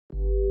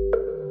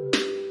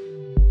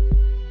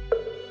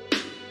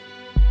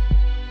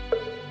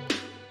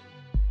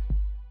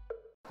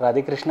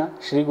Radhe Krishna,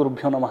 Shri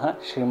Gurubhyo Namaha,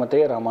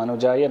 Srimate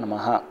Ramanujaya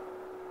Namaha.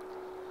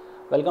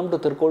 Welcome to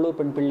Thirukkolur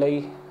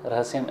Penpillai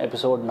Rahasyam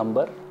episode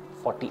number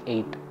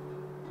 48.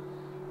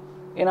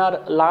 In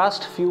our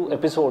last few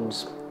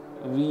episodes,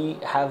 we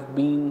have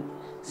been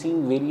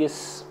seeing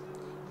various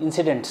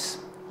incidents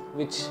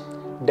which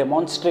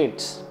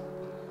demonstrates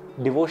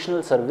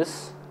devotional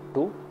service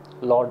to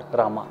Lord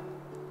Rama.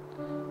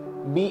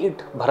 Be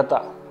it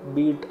Bharata,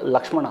 be it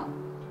Lakshmana,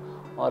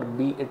 or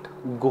be it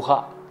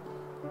Guha.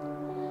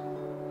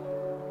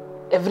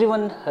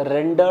 Everyone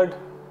rendered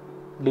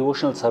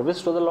devotional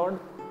service to the Lord,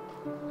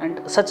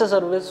 and such a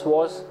service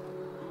was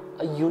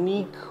a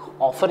unique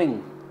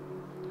offering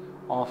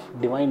of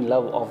divine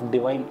love, of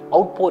divine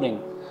outpouring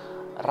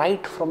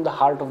right from the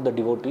heart of the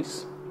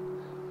devotees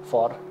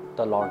for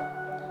the Lord.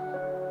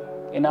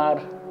 In our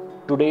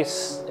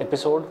today's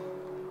episode,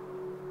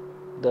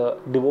 the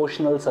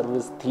devotional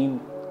service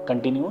theme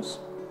continues.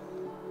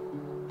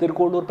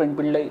 Thirukkolur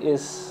Penpillai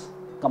is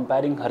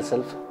comparing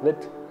herself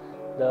with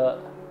the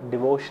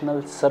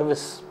devotional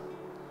service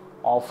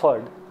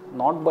offered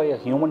not by a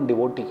human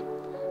devotee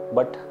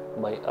but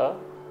by a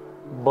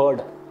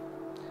bird.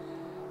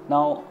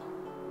 Now,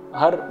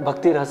 her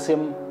Bhakti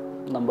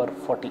Rahasyam number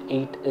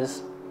 48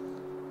 is: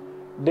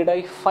 did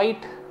I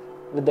fight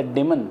with the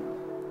demon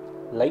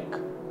like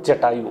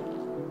Jatayu?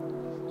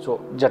 So,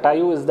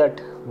 Jatayu is that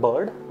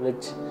bird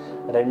which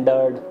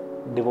rendered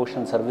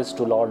devotional service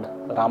to Lord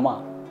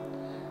Rama,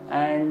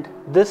 and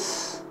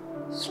this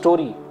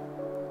story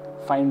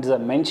finds a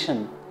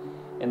mention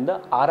in the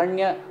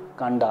Aranya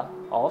Kanda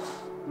of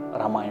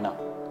Ramayana.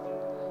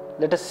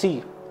 Let us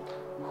see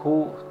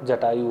who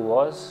Jatayu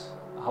was,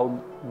 how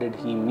did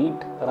he meet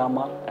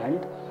Rama,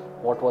 and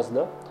what was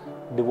the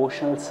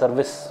devotional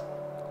service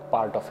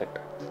part of it.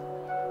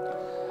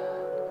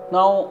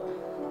 Now,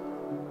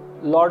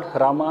 Lord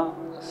Rama,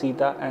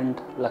 Sita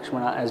and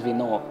Lakshmana, as we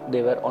know,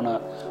 they were on a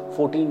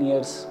 14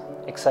 years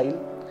exile.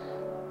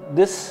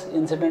 This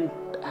incident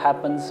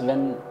happens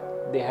when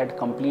they had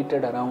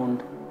completed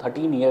around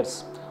 13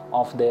 years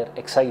of their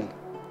exile.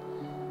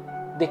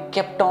 They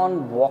kept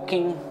on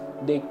walking,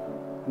 they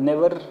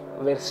never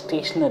were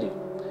stationary.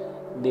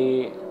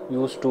 They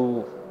used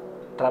to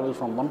travel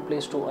from one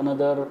place to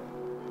another,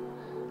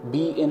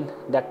 be in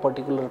that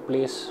particular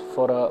place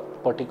for a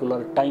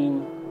particular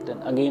time,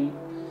 then again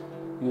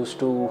used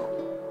to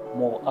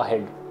move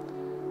ahead.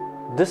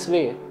 This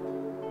way,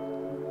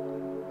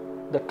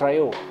 the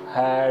trio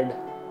had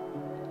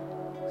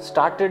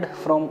started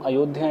from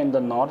Ayodhya in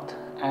the north,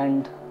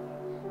 and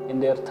in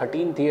their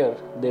 13th year,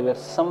 they were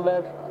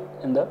somewhere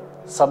in the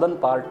southern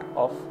part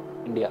of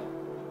India,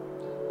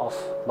 of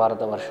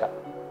Bharatavarsha.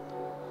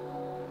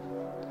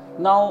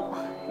 Now,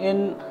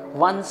 in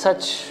one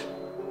such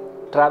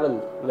travel,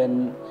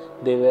 when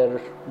they were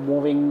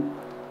moving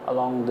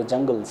along the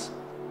jungles,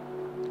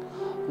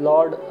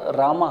 Lord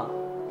Rama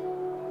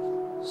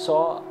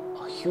saw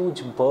a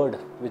huge bird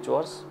which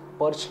was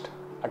perched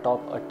atop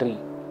a tree.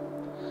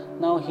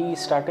 Now he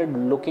started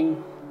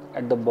looking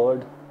at the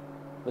bird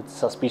with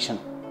suspicion,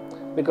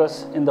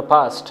 because in the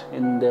past,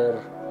 in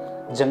their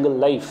jungle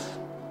life,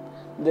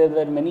 there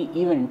were many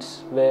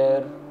events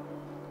where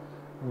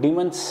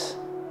demons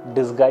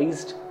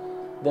disguised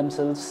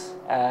themselves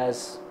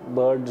as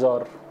birds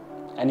or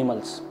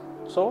animals.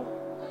 So,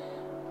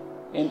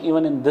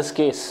 even in this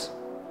case,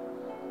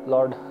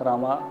 Lord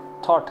Rama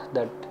thought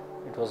that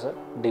it was a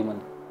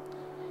demon.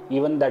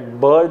 Even that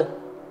bird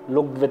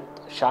looked with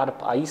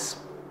sharp eyes,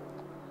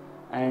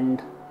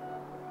 and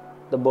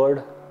the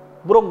bird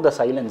broke the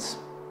silence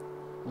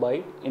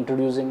by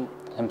introducing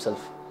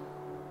himself.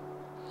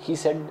 He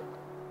said,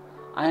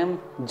 "I am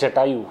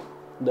Jatayu,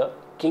 the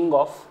king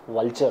of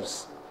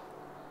vultures.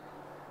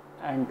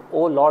 And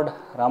O Lord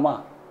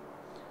Rama,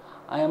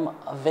 I am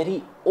a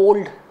very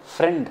old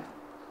friend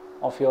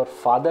of your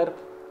father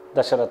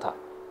Dasharatha."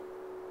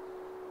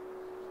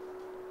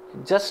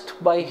 Just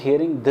by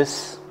hearing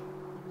this,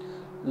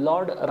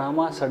 Lord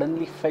Rama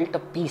suddenly felt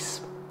a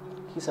peace.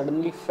 He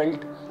suddenly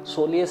felt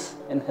solace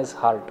in his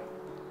heart.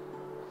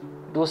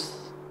 It was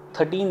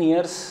 13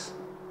 years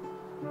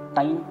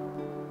time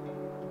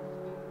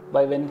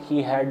by when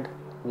he had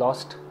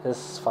lost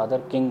his father,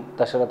 King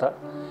Dasharatha.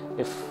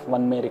 If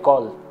one may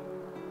recall,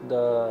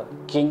 the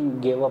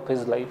king gave up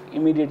his life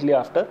immediately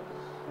after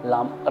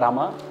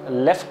Rama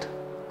left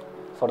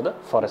for the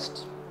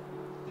forests.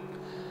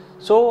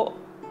 So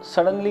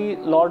suddenly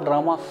Lord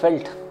Rama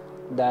felt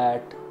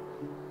that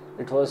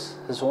it was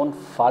his own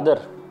father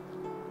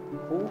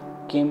who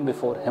came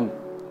before him.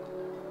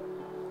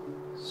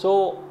 So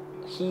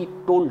he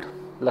told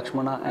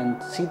Lakshmana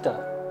and Sita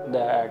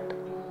that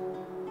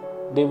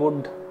they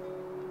would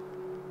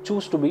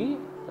choose to be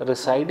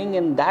residing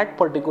in that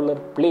particular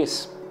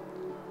place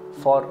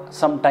for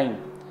some time.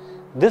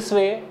 This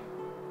way,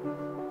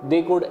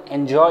 they could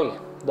enjoy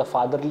the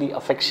fatherly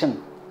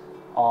affection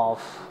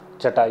of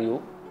Jatayu.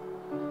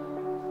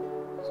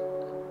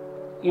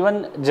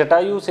 Even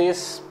Jatayu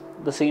says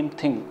the same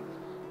thing.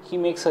 He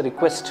makes a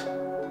request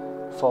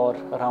for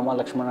Rama,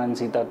 Lakshmana and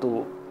Sita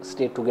to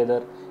stay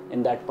together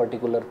in that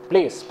particular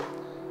place.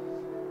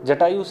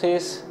 Jatayu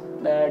says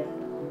that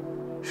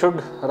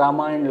should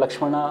Rama and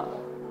Lakshmana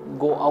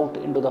go out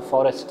into the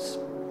forests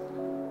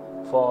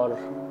for,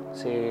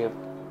 say,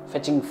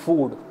 fetching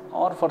food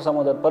or for some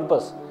other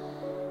purpose,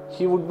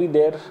 he would be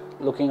there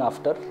looking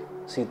after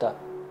Sita.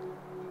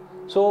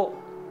 So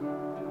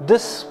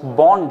this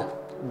bond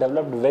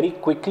developed very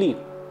quickly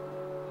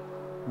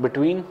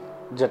between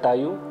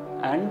Jatayu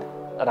and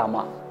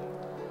Rama.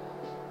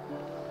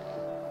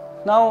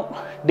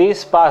 Now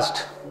days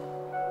passed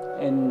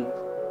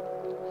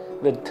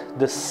with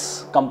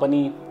this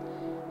company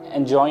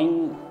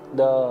enjoying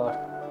the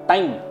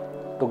time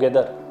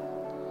together.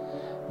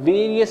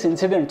 Various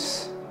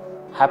incidents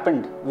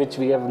happened which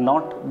we have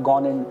not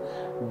gone in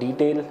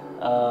detail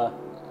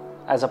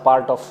as a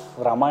part of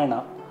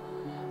Ramayana.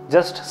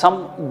 Just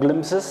some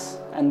glimpses,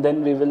 and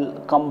then we will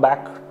come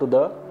back to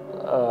the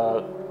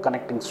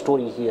connecting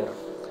story here.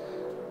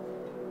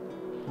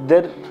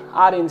 There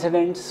are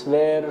incidents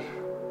where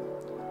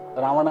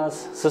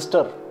Ravana's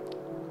sister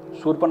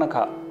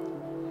Shurpanakha,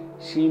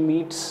 she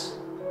meets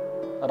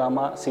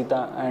Rama,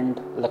 Sita and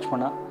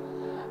Lakshmana,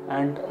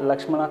 and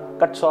Lakshmana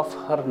cuts off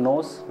her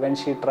nose when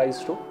she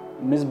tries to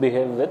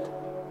misbehave with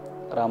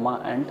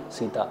Rama and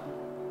Sita.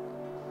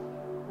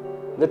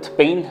 With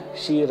pain,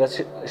 she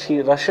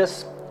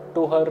rushes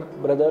to her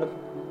brother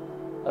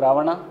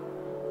Ravana.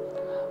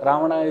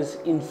 Ravana is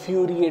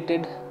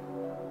infuriated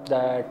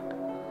that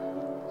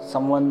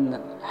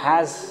someone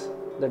has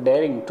the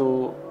daring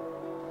to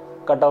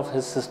cut off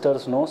his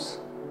sister's nose.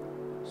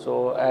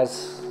 So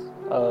as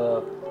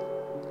a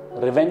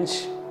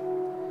revenge,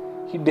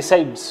 he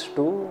decides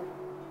to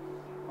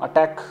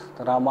attack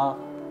Rama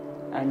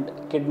and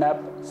kidnap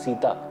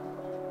Sita.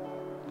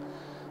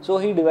 So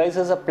he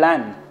devises a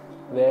plan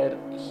where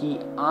he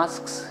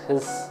asks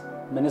his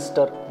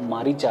minister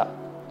Maricha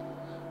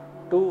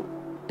to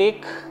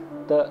take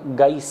the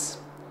guise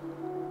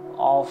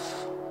of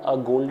a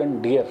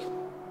golden deer.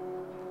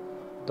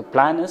 The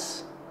plan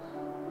is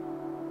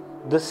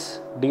this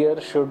deer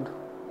should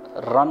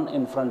run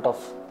in front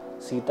of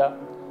Sita.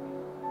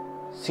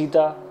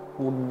 Sita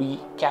would be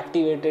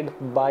captivated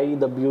by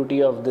the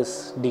beauty of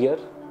this deer,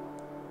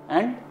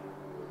 and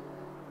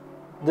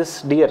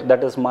this deer,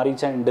 that is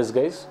Maricha in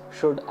disguise,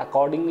 should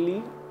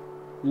accordingly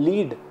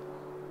lead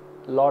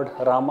Lord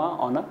Rama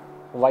on a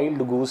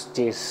wild goose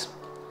chase.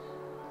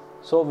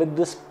 So with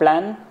this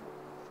plan,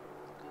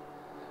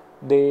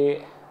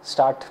 they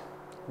start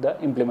the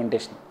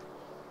implementation.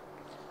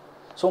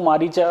 So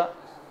Maricha,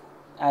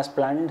 as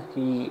planned,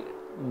 he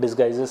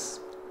disguises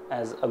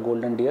as a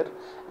golden deer,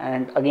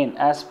 and again,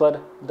 as per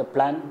the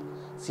plan,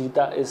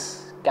 Sita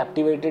is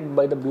captivated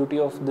by the beauty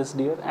of this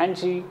deer, and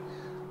she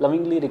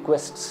lovingly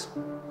requests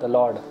the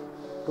Lord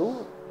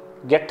to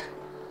get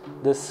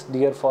this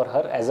deer for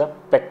her as a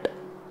pet.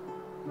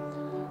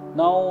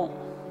 Now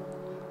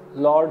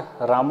Lord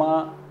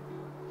Rama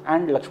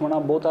and Lakshmana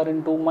both are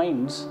in two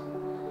minds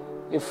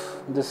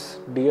if this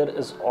deer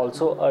is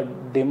also a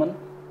demon,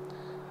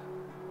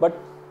 but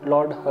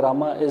Lord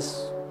Rama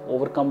is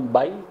overcome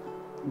by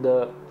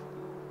the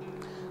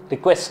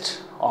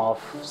request of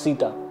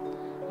Sita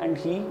and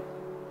he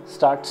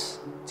starts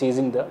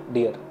chasing the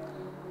deer.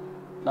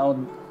 Now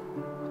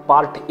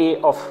part A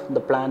of the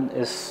plan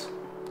is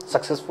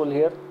successful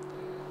here.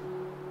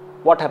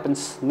 What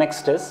happens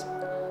next is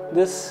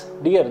this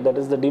deer, that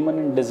is the demon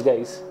in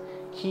disguise,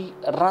 he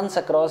runs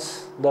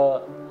across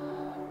the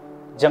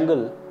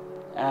jungle,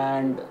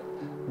 and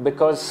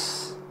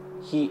because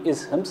he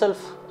is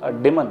himself a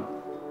demon,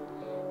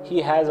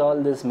 he has all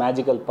these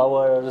magical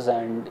powers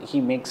and he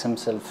makes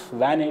himself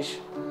vanish.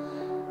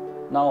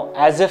 Now,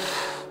 as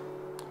if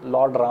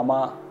Lord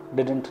Rama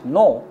didn't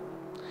know,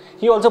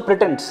 he also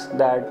pretends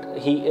that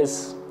he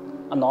is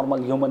a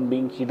normal human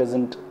being. He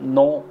doesn't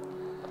know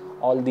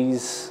all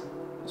these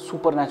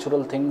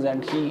supernatural things,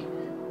 and he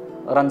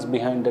runs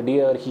behind the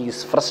deer. He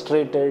is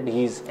frustrated,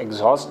 he is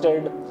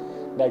exhausted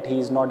that he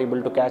is not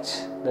able to catch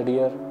the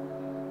deer.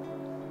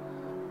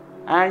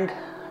 And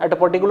at a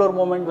particular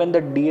moment when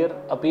the deer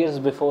appears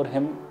before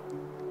him,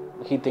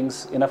 he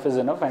thinks enough is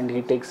enough and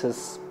he takes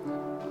his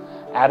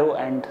arrow,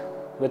 and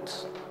with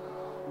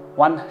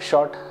one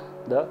shot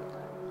the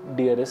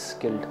deer is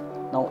killed.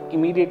 Now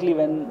immediately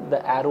when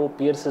the arrow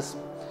pierces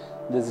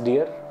this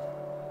deer,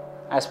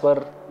 as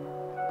per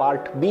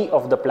part B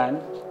of the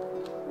plan,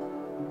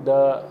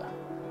 the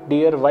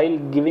deer, while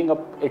giving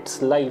up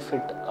its life,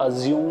 it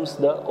assumes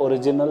the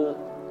original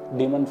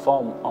demon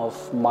form of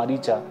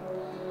Maricha,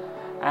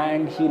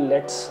 and he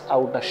lets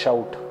out a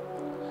shout,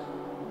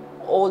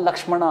 "Oh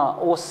Lakshmana,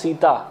 oh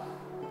Sita."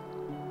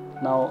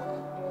 Now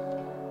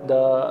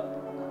the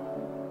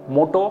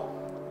motto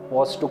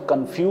was to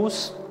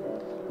confuse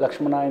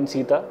Lakshmana and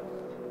Sita,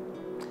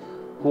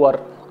 who are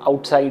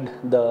outside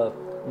the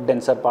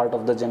denser part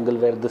of the jungle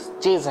where this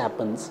chase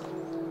happens,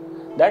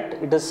 that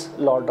it is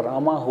Lord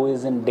Rama who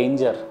is in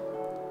danger.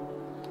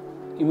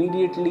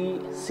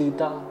 Immediately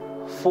Sita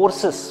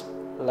forces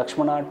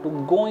Lakshmana to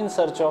go in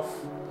search of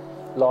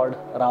Lord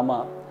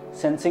Rama,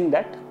 sensing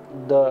that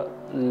the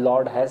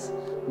Lord has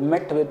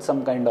met with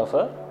some kind of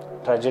a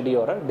tragedy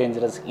or a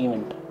dangerous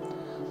event.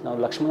 Now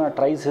Lakshmana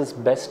tries his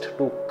best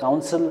to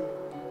counsel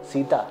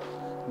Sita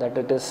that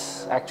it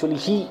is actually,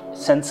 he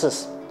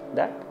senses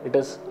that it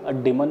is a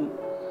demon,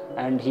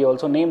 and he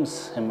also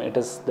names him, it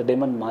is the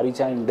demon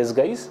Maricha in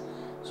disguise.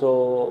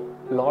 So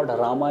Lord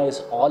Rama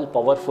is all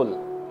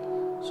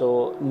powerful,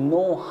 so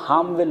no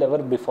harm will ever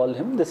befall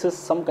him. This is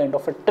some kind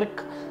of a trick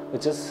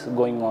which is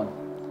going on.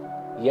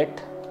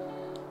 Yet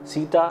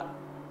Sita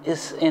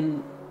is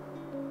in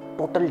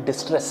total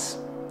distress.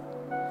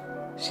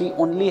 She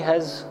only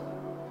has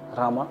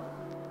Rama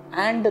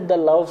and the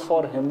love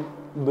for him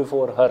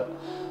before her.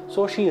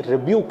 So she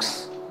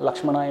rebukes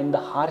Lakshmana in the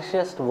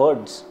harshest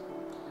words,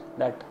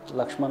 that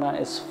Lakshmana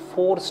is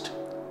forced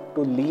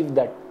to leave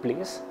that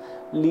place,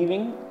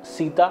 leaving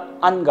Sita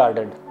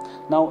unguarded.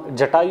 Now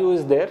Jatayu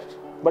is there,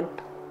 but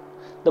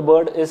the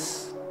bird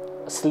is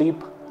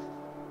asleep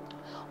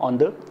on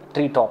the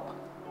treetop.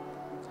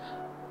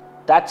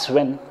 That's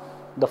when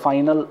the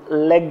final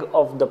leg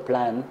of the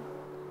plan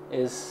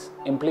is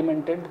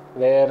implemented,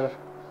 where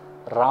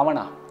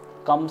Ravana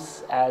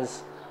comes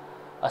as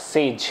a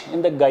sage,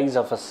 in the guise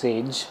of a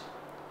sage,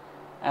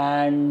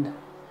 and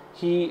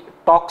he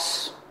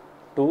talks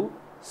to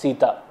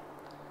Sita.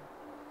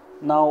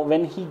 Now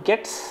when he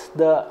gets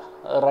the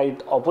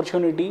right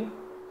opportunity,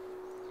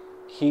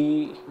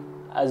 he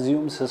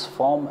assumes his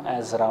form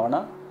as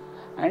Ravana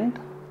and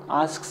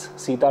asks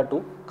Sita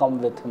to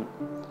come with him.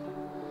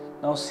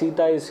 Now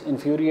Sita is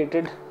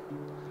infuriated.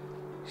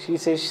 She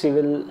says she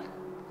will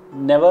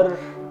never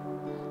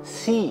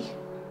see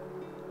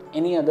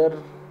any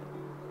other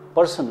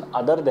person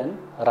other than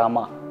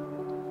Rama.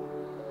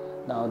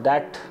 Now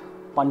that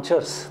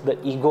punctures the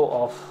ego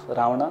of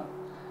Ravana,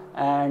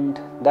 and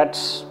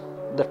that's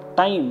the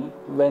time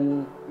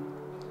when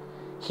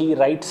he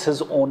writes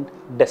his own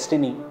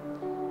destiny.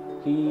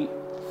 He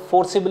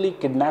forcibly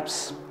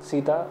kidnaps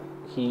Sita,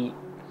 he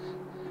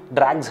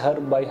drags her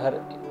by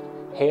her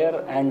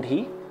hair, and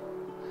he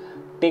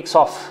takes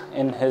off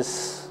in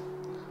his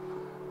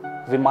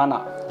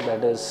Vimana,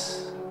 that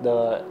is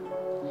the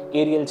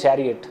aerial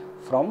chariot,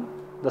 from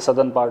the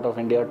southern part of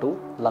India to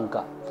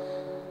Lanka.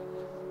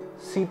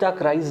 Sita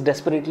cries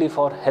desperately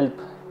for help.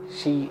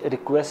 She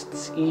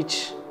requests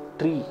each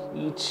tree,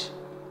 each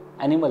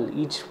animal,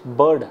 each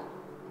bird,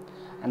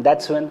 and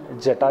that's when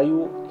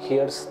Jatayu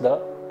hears the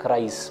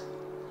cries.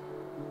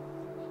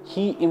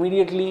 He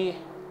immediately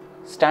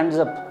stands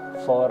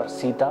up for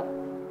Sita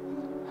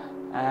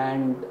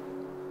and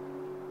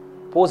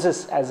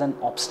poses as an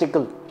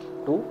obstacle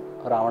to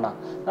Ravana.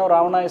 Now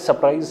Ravana is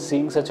surprised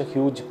seeing such a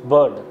huge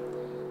bird.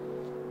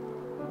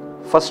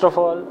 First of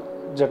all,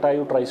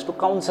 Jatayu tries to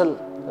counsel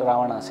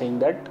Ravana, saying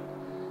that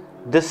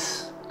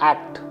this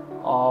act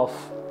of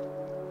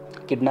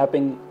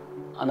kidnapping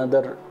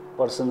another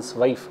person's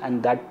wife,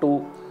 and that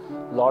too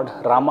Lord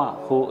Rama,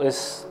 who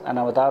is an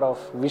avatar of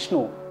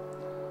Vishnu,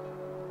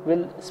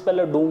 will spell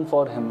a doom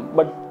for him.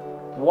 But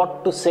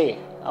what to say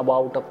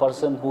about a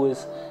person who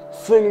is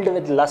filled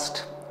with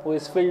lust, who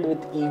is filled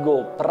with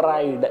ego,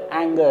 pride,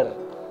 anger?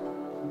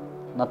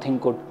 Nothing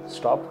could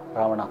stop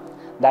Ravana.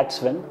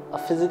 That's when a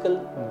physical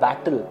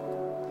battle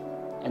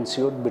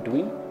ensued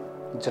between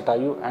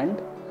Jatayu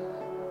and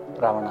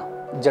Ravana.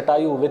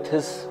 Jatayu, with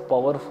his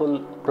powerful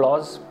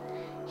claws,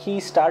 he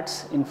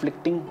starts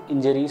inflicting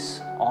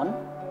injuries on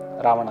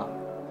Ravana.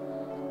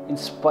 In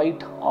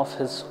spite of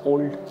his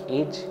old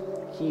age,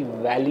 he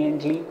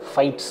valiantly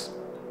fights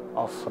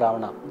off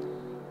Ravana.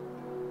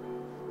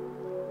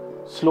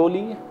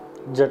 Slowly,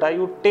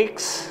 Jatayu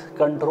takes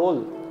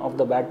control of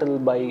the battle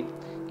by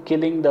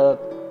killing the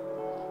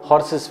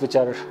horses which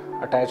are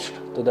attached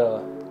to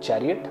the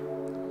chariot,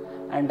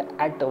 and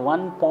at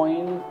one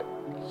point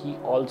he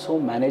also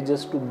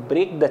manages to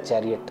break the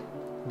chariot,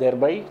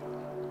 thereby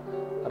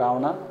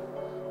Ravana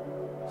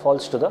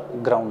falls to the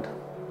ground.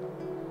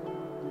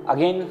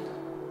 Again,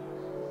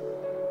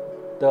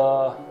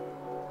 the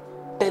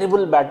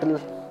terrible battle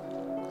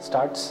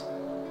starts,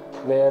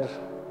 where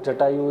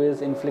Jatayu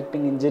is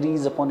inflicting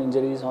injuries upon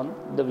injuries on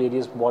the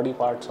various body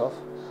parts of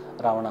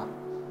Ravana.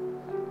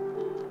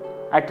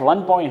 At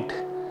one point,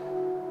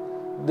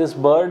 this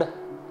bird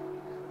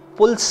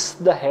pulls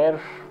the hair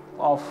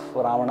of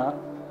Ravana,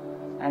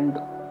 and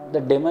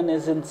the demon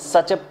is in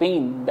such a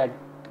pain that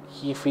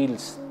he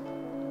feels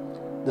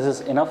this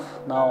is enough,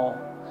 now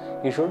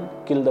he should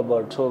kill the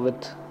bird. So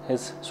with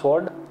his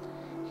sword,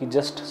 he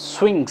just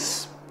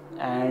swings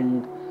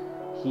and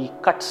he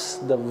cuts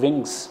the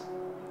wings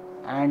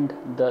and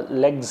the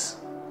legs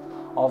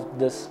of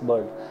this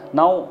bird.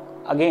 Now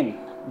again,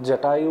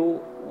 Jatayu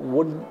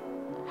would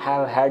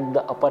have had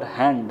the upper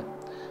hand,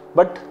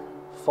 but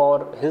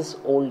for his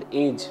old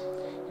age,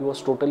 he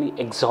was totally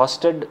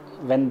exhausted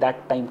when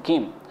that time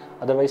came.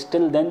 Otherwise,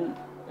 till then,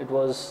 it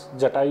was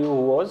Jatayu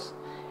who was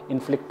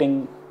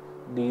inflicting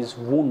these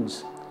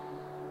wounds.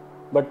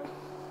 But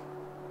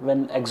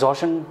when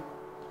exhaustion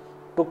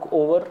took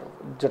over,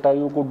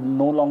 Jatayu could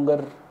no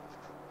longer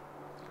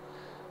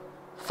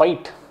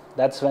fight.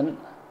 That's when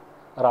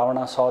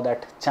Ravana saw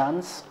that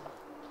chance,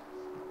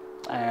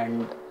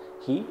 and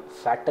he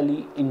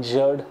fatally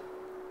injured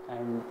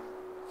and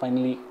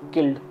finally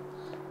killed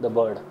the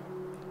bird.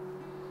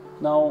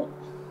 Now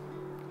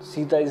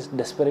Sita is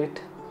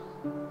desperate.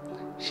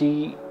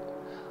 She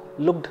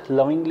looked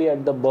lovingly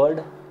at the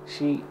bird.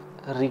 She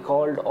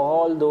recalled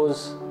all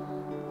those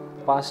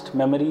past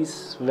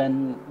memories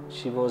when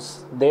she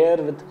was there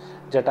with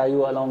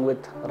Jatayu along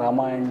with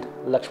Rama and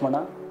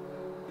Lakshmana.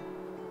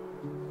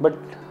 But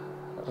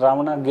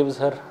Ravana gives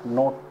her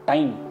no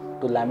time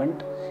to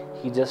lament.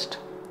 He just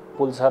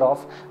pulls her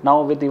off.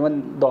 Now with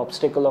even the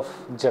obstacle of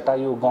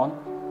Jatayu gone,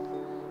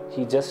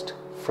 he just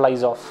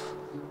flies off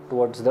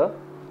towards the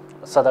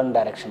southern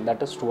direction,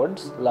 that is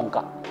towards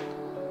Lanka.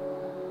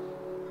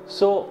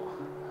 So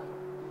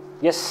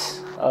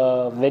yes,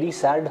 a very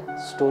sad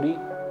story.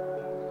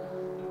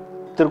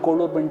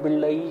 Thirukkolur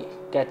Penpillai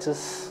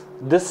catches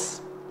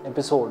this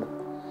episode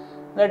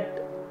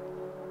that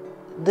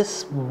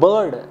this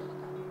bird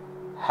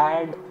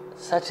had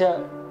such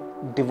a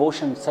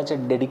devotion, such a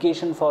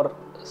dedication for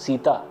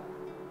Sita,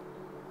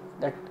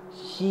 that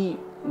he,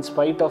 in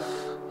spite of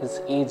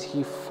his age,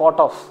 he fought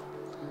off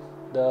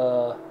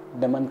the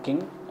demon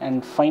king,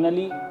 and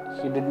finally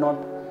he did not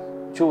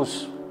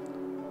choose,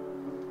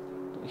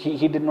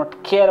 he did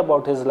not care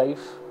about his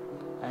life,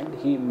 and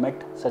he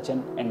met such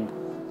an end.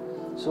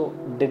 So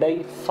did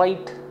I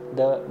fight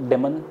the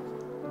demon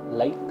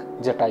like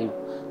Jatayu?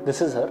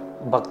 This is her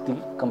Bhakti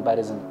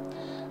comparison.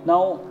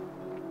 Now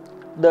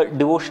the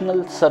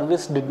devotional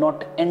service did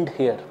not end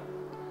here.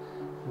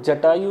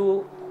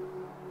 Jatayu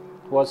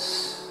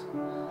was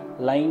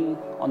lying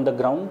on the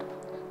ground,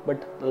 but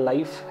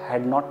life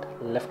had not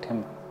left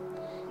him.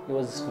 He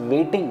was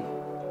waiting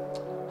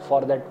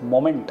for that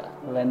moment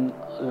when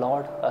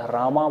Lord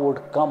Rama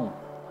would come,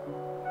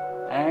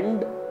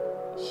 and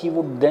he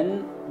would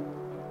then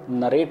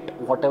narrate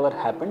whatever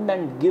happened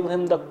and give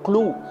him the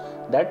clue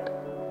that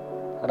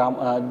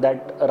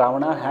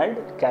Ravana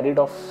had carried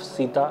off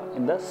Sita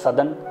in the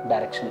southern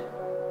direction.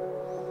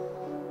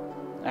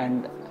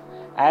 And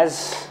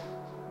as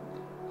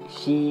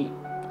he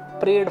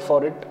prayed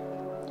for it,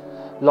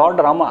 Lord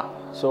Rama,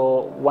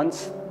 so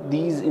once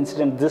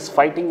this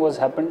fighting was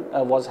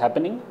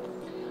happening,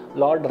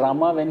 Lord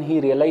Rama, when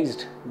he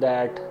realized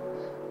that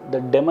the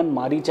demon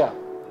Maricha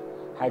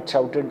had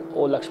shouted,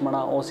 "O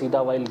Lakshmana, O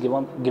Sita," while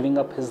giving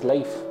up his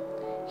life,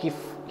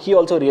 he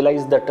also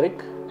realized the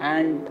trick,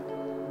 and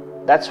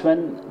that's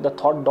when the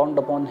thought dawned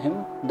upon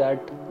him that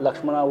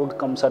Lakshmana would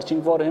come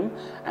searching for him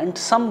and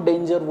some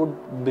danger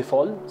would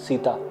befall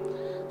Sita.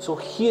 So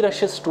he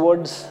rushes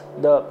towards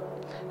the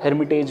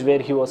hermitage where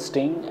he was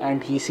staying,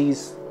 and he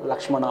sees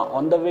Lakshmana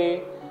on the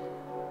way.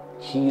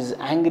 He is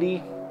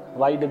angry.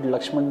 Why did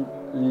Lakshman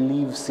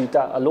leave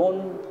Sita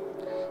alone?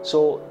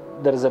 So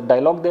there is a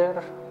dialogue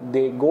there.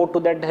 They go to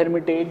that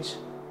hermitage,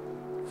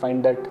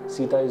 find that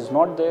Sita is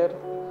not there.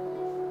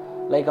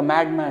 Like a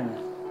madman,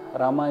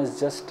 Rama is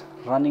just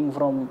running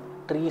from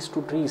trees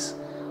to trees,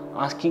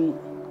 asking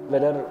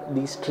whether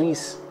these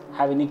trees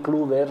have any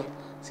clue where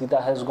Sita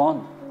has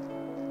gone.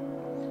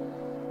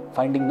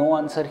 Finding no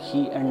answer,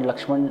 he and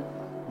Lakshman,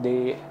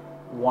 they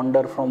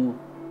wander from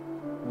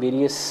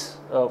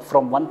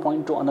one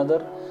point to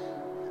another.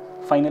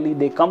 Finally,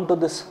 they come to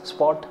this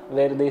spot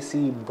where they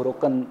see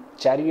broken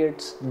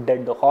chariots,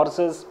 dead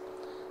horses.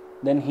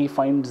 Then he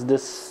finds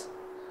this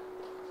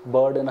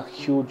bird in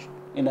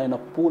a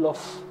pool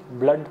of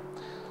blood.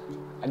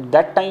 At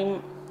that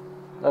time,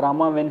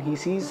 Rama, when he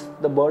sees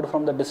the bird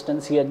from the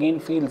distance, he again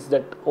feels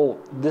that, oh,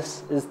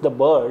 this is the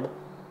bird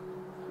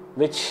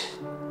which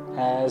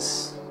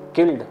has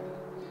killed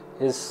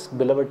his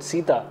beloved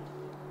Sita,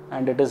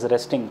 and it is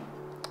resting.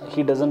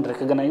 He doesn't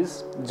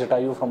recognize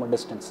Jatayu from a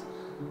distance.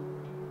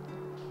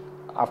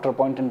 After a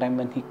point in time,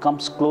 when he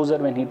comes closer,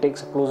 when he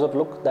takes a closer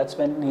look, that's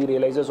when he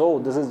realizes, oh,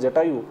 this is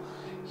Jatayu.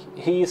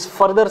 He is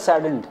further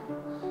saddened.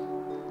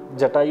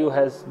 Jatayu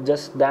has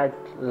just that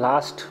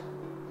last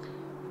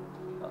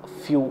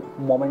few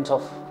moments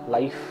of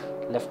life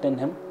left in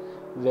him,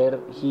 where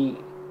he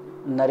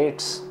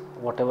narrates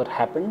whatever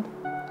happened,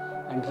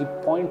 and he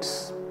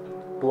points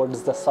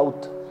towards the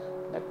south,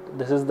 that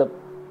this is the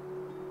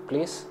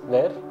place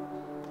where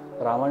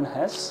Ravan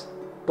has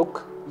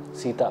took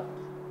Sita.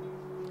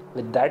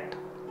 With that,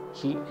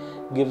 he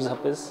gives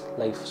up his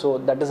life. So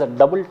that is a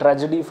double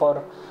tragedy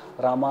for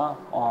Rama,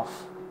 of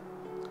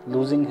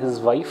losing his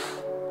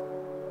wife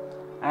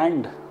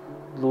and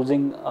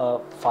losing a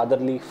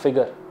fatherly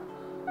figure.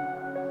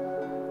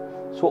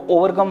 So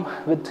overcome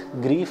with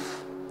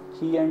grief,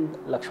 he and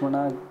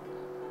Lakshmana,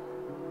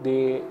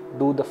 they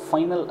do the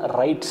final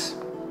rites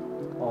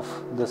of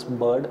this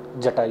bird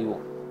Jatayu.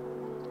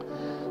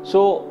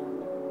 So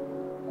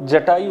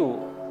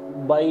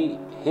Jatayu, by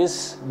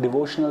his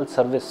devotional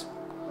service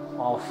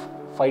of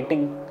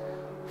fighting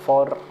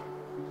for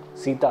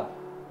Sita,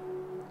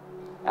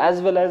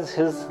 as well as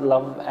his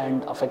love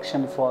and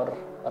affection for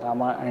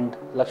Rama and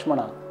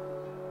Lakshmana,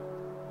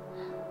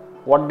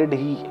 what did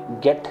he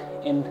get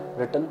in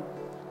return?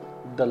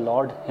 The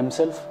Lord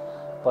himself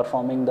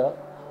performing the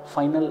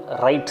final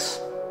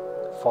rites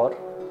for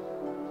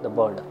the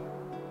bird.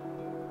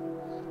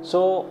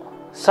 So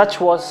such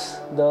was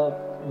the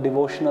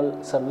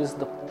devotional service,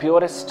 the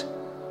purest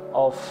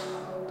of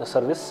the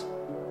service,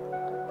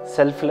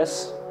 selfless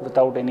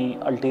without any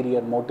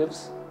ulterior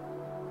motives,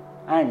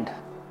 and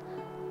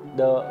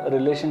the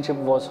relationship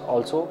was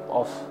also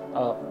of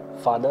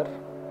father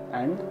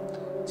and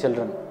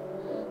children.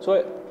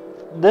 So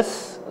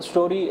this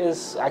story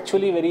is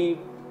actually very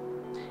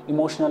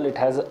emotional. It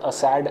has a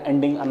sad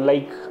ending,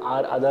 unlike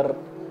our other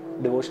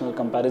devotional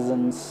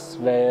comparisons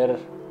where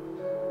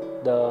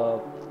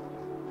the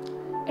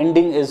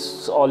ending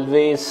is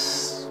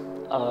always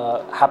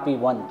a happy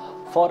one.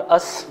 For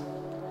us,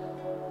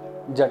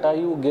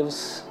 Jatayu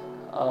gives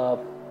a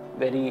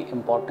very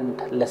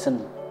important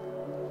lesson: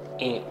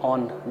 A,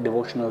 on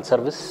devotional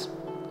service,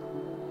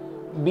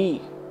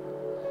 B,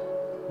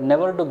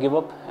 never to give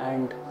up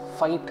and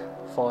fight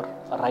for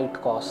a right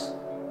cause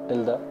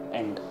till the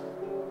end.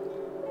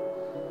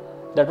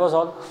 That was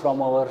all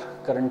from our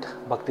current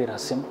Bhakti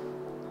Rahasyam.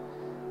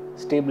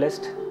 Stay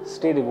blessed,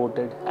 stay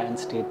devoted, and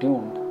stay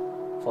tuned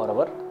for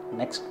our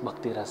next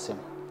Bhakti Rahasyam.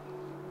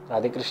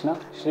 Radhe Krishna,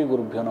 Shri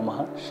Gurubhyo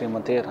Namaha,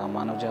 Srimate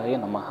Ramanujaya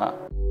Namaha.